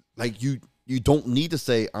you don't need to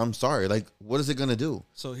say I'm sorry. Like, what is it gonna do?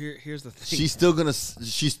 So here's the thing. She still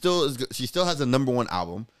has the #1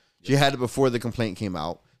 album. She had it before The Complaint came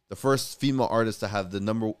out. The first female artist to have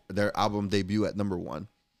their album debut at #1.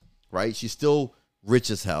 Right? She's still rich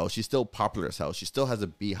as hell. She's still popular as hell. She still has a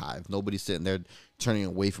Beehive. Nobody's sitting there turning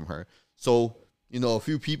away from her. So, a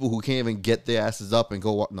few people who can't even get their asses up and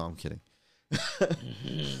go. No, I'm kidding.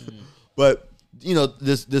 But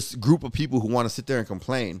this group of people who want to sit there and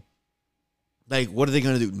complain. Like, what are they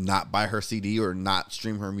going to do? Not buy her CD or not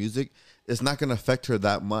stream her music? It's not going to affect her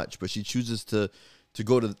that much. But she chooses to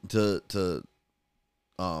go to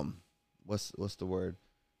what's the word?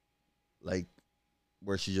 Like,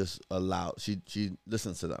 where she just she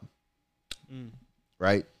listens to them,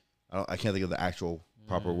 right? I can't think of the actual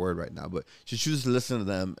proper word right now, but she chooses to listen to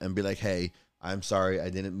them and be like, "Hey, I'm sorry, I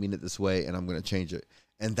didn't mean it this way, and I'm going to change it."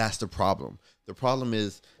 And that's the problem. The problem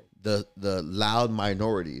is the loud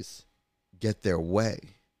minorities get their way.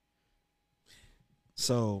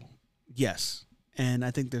 So, yes. And I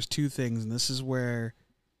think there's two things, and this is where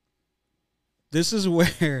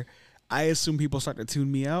I assume people start to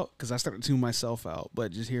tune me out, because I start to tune myself out,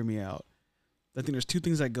 but just hear me out. I think there's two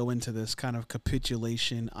things that go into this kind of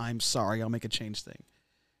capitulation, I'm sorry, I'll make a change thing.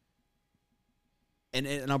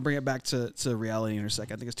 And I'll bring it back to reality in a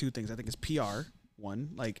second. I think it's two things. I think it's PR,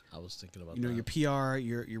 one, like I was thinking about your PR,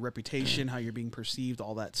 your reputation, how you're being perceived,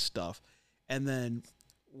 all that stuff. And then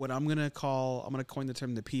what I'm gonna coin the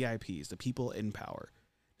term the PIPs, the people in power.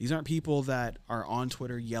 These aren't people that are on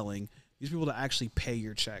Twitter yelling. These people that actually pay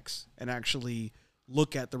your checks and actually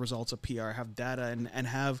look at the results of PR, have data, and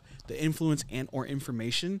have the influence and or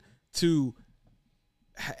information to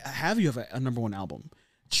have you have a #1 album.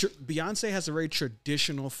 Beyonce has a very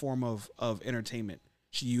traditional form of entertainment.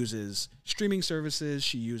 She uses streaming services.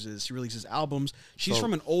 She releases albums. She's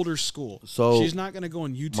from an older school. So she's not going to go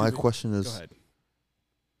on YouTube. My question is, go ahead.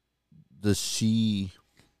 Is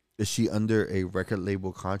she under a record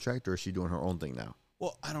label contract, or is she doing her own thing now?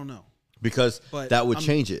 Well, I don't know. Because that would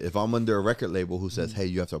change it. If I'm under a record label who says, "Hey,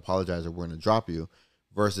 you have to apologize, or we're going to drop you,"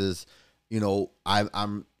 versus,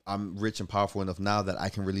 I'm rich and powerful enough now that I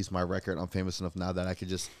can release my record. I'm famous enough now that I could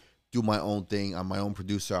just do my own thing. I'm my own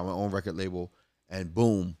producer. I'm my own record label, and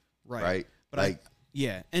boom, right? But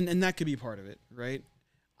and that could be part of it, right?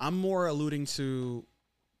 I'm more alluding to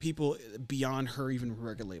people beyond her even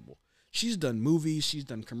record label. She's done movies, she's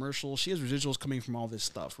done commercials, she has residuals coming from all this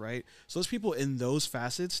stuff, right? So there's people in those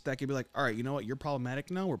facets that can be like, all right, you know what, you're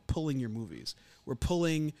problematic now, we're pulling your movies. We're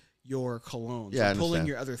pulling your colognes. Yeah, we're pulling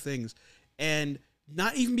your other things. And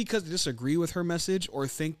not even because they disagree with her message or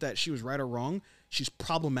think that she was right or wrong, she's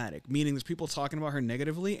problematic, meaning there's people talking about her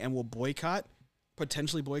negatively and will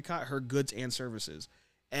potentially boycott her goods and services.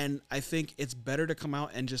 And I think it's better to come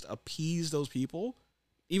out and just appease those people,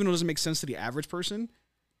 even though it doesn't make sense to the average person,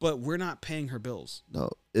 but we're not paying her bills. No,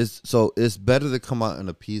 it's better to come out and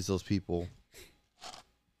appease those people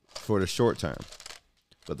for the short term.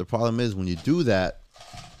 But the problem is when you do that,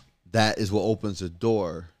 that is what opens the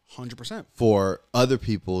door 100% for other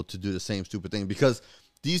people to do the same stupid thing. Because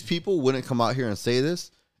these people wouldn't come out here and say this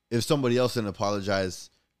if somebody else didn't apologize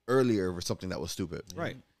earlier for something that was stupid,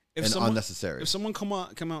 right? And unnecessary. If someone come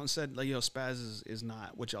out and said, like, yo, Spaz is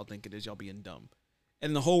not what y'all think it is, y'all being dumb,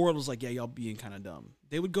 and the whole world was like, yeah, y'all being kind of dumb,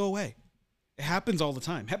 they would go away. It happens all the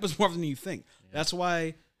time. It happens more often than you think. Yeah. That's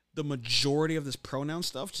why the majority of this pronoun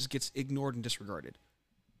stuff just gets ignored and disregarded,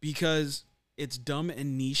 because it's dumb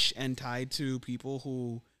and niche and tied to people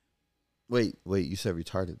who. Wait, you said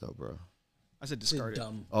retarded though, bro. I said discarded.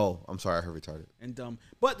 Dumb. Oh, I'm sorry. I heard retarded. And dumb.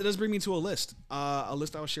 But that does bring me to a list. A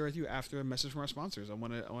list I will share with you after a message from our sponsors. I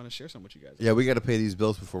want to share some with you guys. Yeah, we got to pay these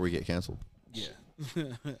bills before we get canceled. Yeah.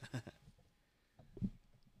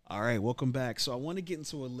 All right, welcome back. So I want to get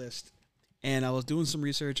into a list, and I was doing some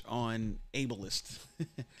research on ableist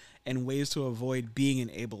and ways to avoid being an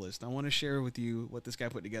ableist. I want to share with you what this guy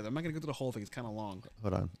put together. I'm not going to go through the whole thing. It's kind of long.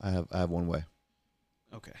 Hold on. I have one way.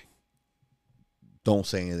 Okay. Don't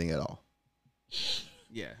say anything at all.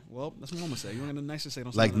 Yeah. Well, that's what I'm going to say. You want to nice to say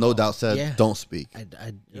don't say Like nothing No at all. Doubt said, Yeah. don't speak.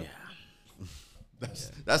 Yeah.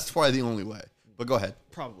 That's probably the only way. But go ahead.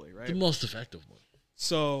 Probably, right? The most effective one.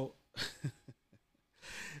 So,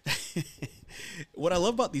 what I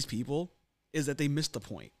love about these people is that they missed the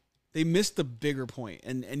point. They missed the bigger point.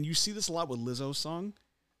 And you see this a lot with Lizzo's song,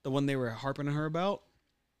 the one they were harping on her about.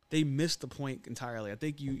 They missed the point entirely. I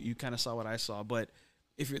think you kind of saw what I saw. But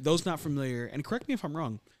if you're those not familiar, and correct me if I'm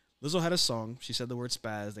wrong, Lizzo had a song. She said the word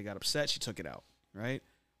spaz. They got upset. She took it out, right?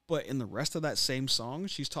 But in the rest of that same song,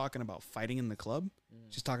 she's talking about fighting in the club.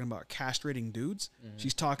 She's talking about castrating dudes.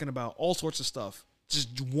 She's talking about all sorts of stuff.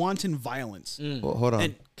 Just wanton violence. Well, hold on.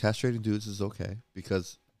 And- Castrating dudes is okay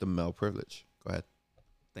because the male privilege. Go ahead.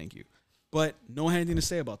 Thank you. But no one had anything to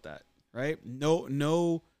say about that, right?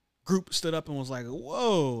 No group stood up and was like,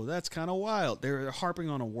 whoa, that's kind of wild. They're harping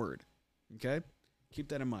on a word, okay? Keep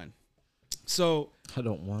that in mind. So I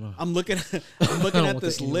don't want to. I'm looking at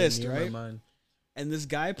this list, right? And this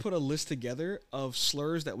guy put a list together of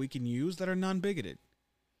slurs that we can use that are non-bigoted.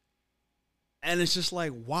 And it's just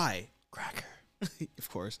like, why? Cracker. Of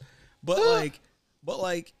course. But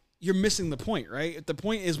like you're missing the point, right? If the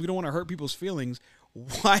point is we don't want to hurt people's feelings,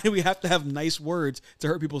 why do we have to have nice words to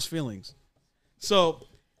hurt people's feelings? So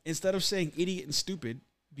instead of saying idiot and stupid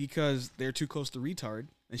because they're too close to retard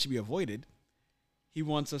and should be avoided, he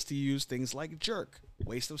wants us to use things like jerk,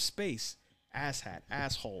 waste of space, asshat,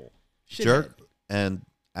 asshole, shithead. Jerk and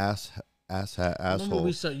asshat, asshole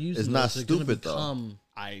We start using is not those, they're gonna stupid, though. become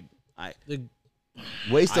the-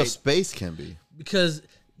 Waste of space can be. because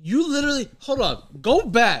you literally hold on, go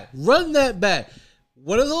back, run that back.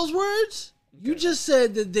 What are those words? You just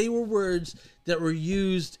said that they were words that were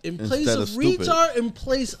used in place Instead of of stupid. retard, in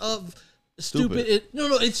place of stupid. Stupid.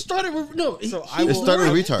 It started with So he I will-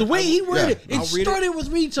 started with retard. The way he worded Yeah. it, I'll read it. started with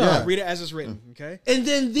retard. Yeah. I'll read it as it's written, okay? And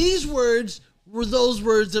then these words were those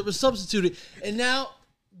words that were substituted. And now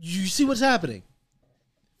you see what's happening.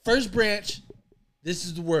 First branch, this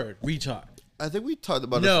is the word, retard. I think we talked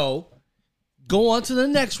about No. Go on to the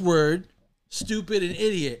next word, stupid and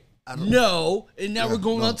idiot. No. And now we're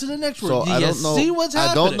going on to the next word. So Do I you don't know. see what's I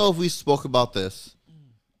happening? don't know if we spoke about this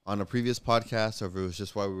on a previous podcast or if it was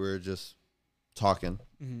just while we were just talking.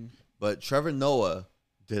 But Trevor Noah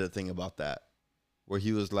did a thing about that where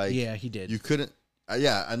he was like, Yeah, he did. You couldn't. I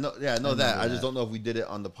know. Yeah, I know that. I just don't know if we did it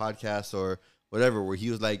on the podcast or whatever. Where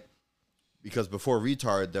he was like, because before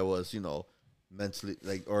retard there was mentally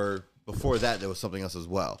or before that there was something else as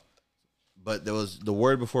well. But there was the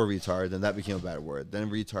word before retard, then that became a bad word. Then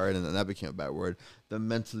retard, and then that became a bad word. Then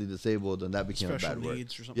mentally disabled, and that became Special a bad word.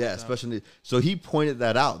 needs or something Yeah, like that. special needs. So he pointed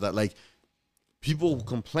that out that like people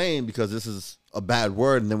complain because this is a bad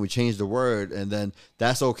word, and then we change the word, and then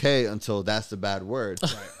that's okay until that's the bad word.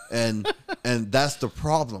 And that's the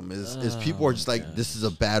problem is people are just like this is a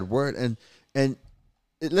bad word, and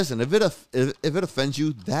listen, if it offends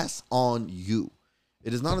you, that's on you.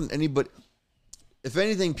 It is not on anybody. If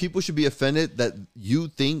anything, people should be offended that you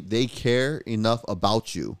think they care enough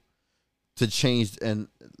about you to change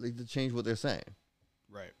what they're saying.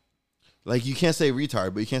 Right. Like you can't say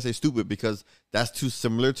retard, but you can't say stupid because that's too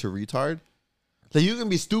similar to retard. Like you can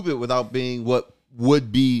be stupid without being what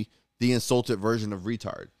would be the insulted version of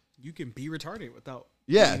retard. You can be retarded without.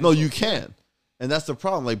 Yeah, being no, you insulted. can. And that's the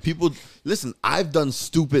problem. Like people, listen, I've done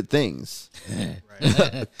stupid things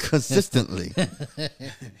consistently.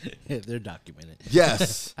 They're documented.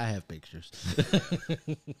 Yes. I have pictures.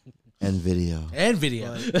 And video And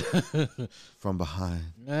video. from behind.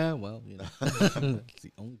 Yeah, well, it's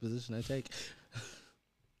the only position I take.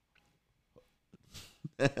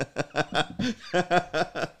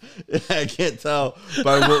 I can't tell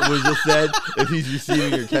by what was just said if he's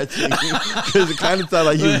receiving or catching because it kind of sounded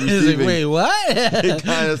like he was receiving. Wait, what? It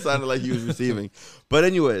kind of sounded like he was receiving. But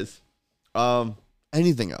anyways,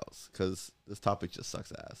 anything else? Because this topic just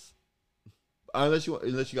sucks ass. Unless you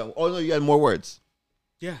got. Oh no, you had more words.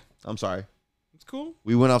 Yeah, I'm sorry. it's cool.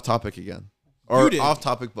 We went off topic again, You or did. off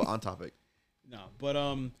topic but on topic. No, but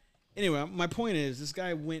anyway, my point is this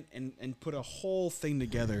guy went and put a whole thing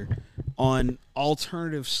together on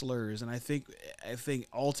alternative slurs, and I think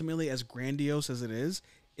ultimately, as grandiose as it is,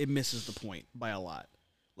 it misses the point by a lot.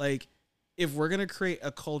 Like, if we're gonna create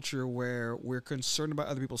a culture where we're concerned about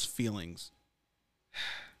other people's feelings,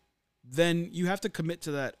 then you have to commit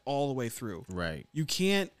to that all the way through. Right. You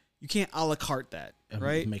can't a la carte that, And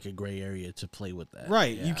right? make a gray area to play with that.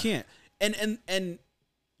 Right. Yeah. You can't. And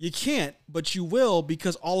you can't, but you will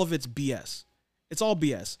because all of it's BS. It's all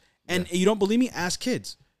BS. And you don't believe me? Ask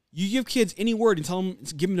kids. You give kids any word and tell them,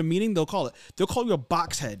 give them a meaning, they'll call it. They'll call you a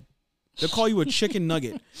box head. They'll call you a chicken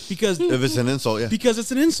nugget because If it's an insult, yeah. because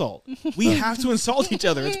it's an insult. We have to insult each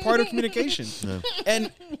other. It's part of communication. Yeah.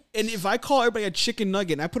 And if I call everybody a chicken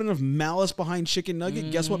nugget and I put enough malice behind chicken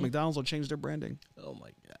nugget, guess what? McDonald's will change their branding. Oh my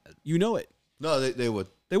God. You know it. No, they would.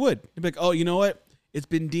 They would. They'd be like, oh, you know what? It's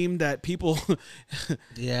been deemed that people.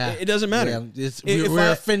 Yeah. It doesn't matter. Yeah,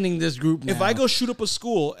 we're offending this group now. If I go shoot up a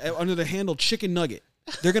school under the handle chicken nugget,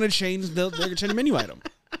 they're gonna change the menu item.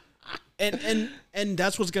 And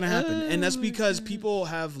that's what's gonna happen. And that's because people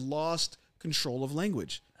have lost control of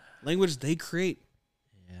language. Language they create.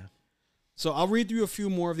 Yeah. So I'll read through a few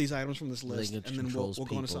more of these items from this list, Language and then we'll go on to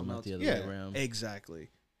people, something not else. the other way around. Exactly.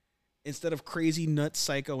 Instead of crazy, nuts,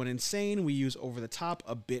 psycho, and insane, we use over the top,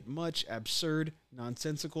 a bit much, absurd,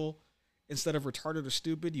 nonsensical. Instead of retarded or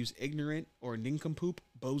stupid, use ignorant or nincompoop,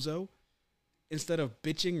 bozo. Instead of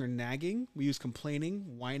bitching or nagging, we use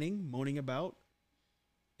complaining, whining, moaning about.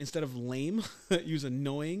 Instead of lame, use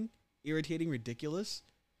annoying, irritating, ridiculous.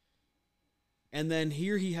 And then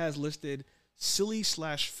here he has listed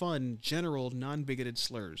silly/fun, general, non-bigoted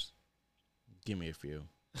slurs. Give me a few.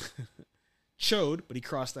 Chode, but he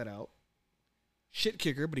crossed that out. Shit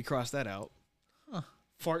kicker, but he crossed that out. Huh.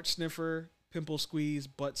 Fart sniffer, pimple squeeze,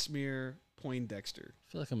 butt smear, Poindexter.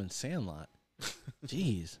 I feel like I'm in Sandlot.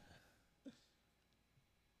 Jeez.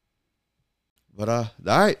 But all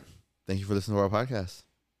right. Thank you for listening to our podcast.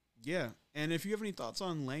 Yeah, and if you have any thoughts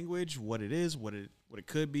on language, what it is, what it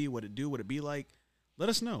could be, what it do, what it be like, let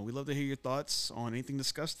us know. We'd love to hear your thoughts on anything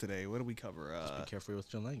discussed today. What do we cover? Just be careful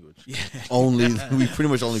with your language. Yeah. We pretty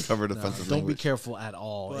much only covered offensive Don't language. be careful at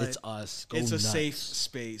all. But it's us. Go it's nuts. a safe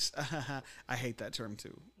space. I hate that term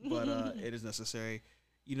too, but it is necessary.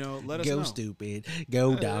 You know, let us know. Go stupid.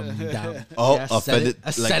 Go dumb. Oh, Yeah, I said offended it.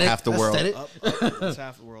 I said like it. half the I world. said it. That's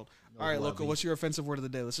half the world. All right, Loco, what's your offensive word of the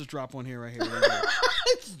day? Let's just drop one here, right here.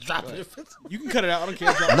 Drop it. You can cut it out. I don't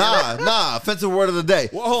care. Drop it. Nah. Offensive word of the day.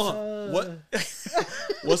 Well, hold on.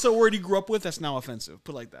 What's a word you grew up with that's now offensive?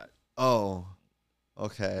 Put it like that. Oh,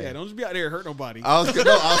 okay. Yeah, don't just be out there hurt nobody. I was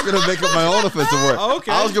gonna make up my own offensive word. Oh,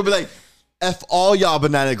 okay. I was gonna be like, F all y'all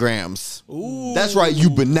bananagrams. Ooh. That's right, you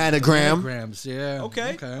bananagram. Grams, yeah.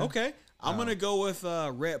 Okay. I'm gonna go with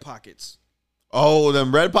red pockets. Oh,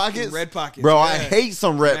 them red pockets? Red pockets. Bro, yeah. I hate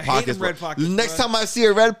some red I hate pockets. them red bro. pockets, Next bro. time I see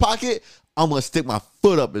a red pocket, I'm gonna stick my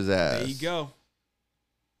foot up his ass. There you go.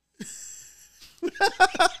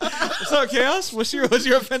 What's up, Chaos? What's your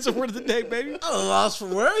offensive word of the day, baby? I'm lost for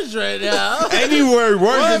words right now. Any word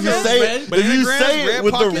works if you man? say it. If you Bananagrams, say red it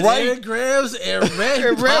with pockets, the right. Anagrams and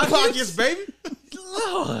red Pockets, baby.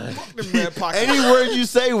 Lord. Them red pockets. Any word you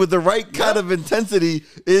say with the right kind of intensity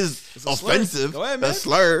is a slur. offensive. Go ahead, man. A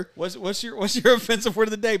slur. What's your offensive word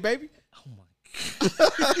of the day, baby?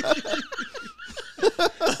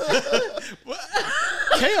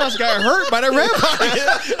 Chaos got hurt by that red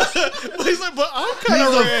pocket. But he's like, but I'm kind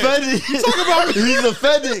of He's offended. He's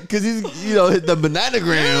offended because he's hit the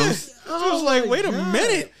bananagrams. I was like, wait a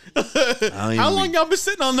minute. How long y'all been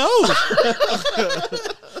sitting on those?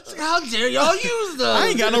 How dare y'all use those? I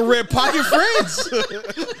ain't got no red pocket friends.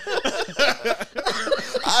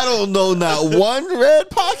 I don't know not one red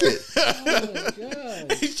pocket.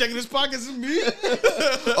 He's checking his pockets at me.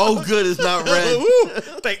 Oh, good, it's not red. Ooh,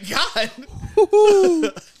 thank God.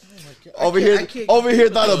 Over here,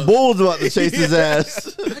 thought a bull's about to chase his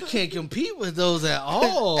ass. I can't compete with those at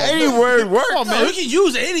all. Any word works. Oh, man, we can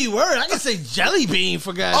use any word. I can say jelly bean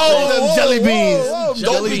for God's Oh, sake. them jelly beans.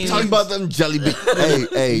 Don't Jelly be beans. talking about them jelly beans.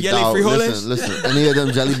 Hey, Jelly dog, frijoles? listen. Any of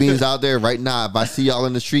them jelly beans out there right now, if I see y'all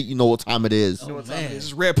in the street, you know what time it is. Oh, This man.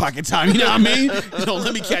 is red pocket time. You know what I mean?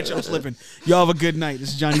 Let me catch y'all slipping. Y'all have a good night. This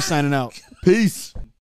is Johnny signing out. Peace.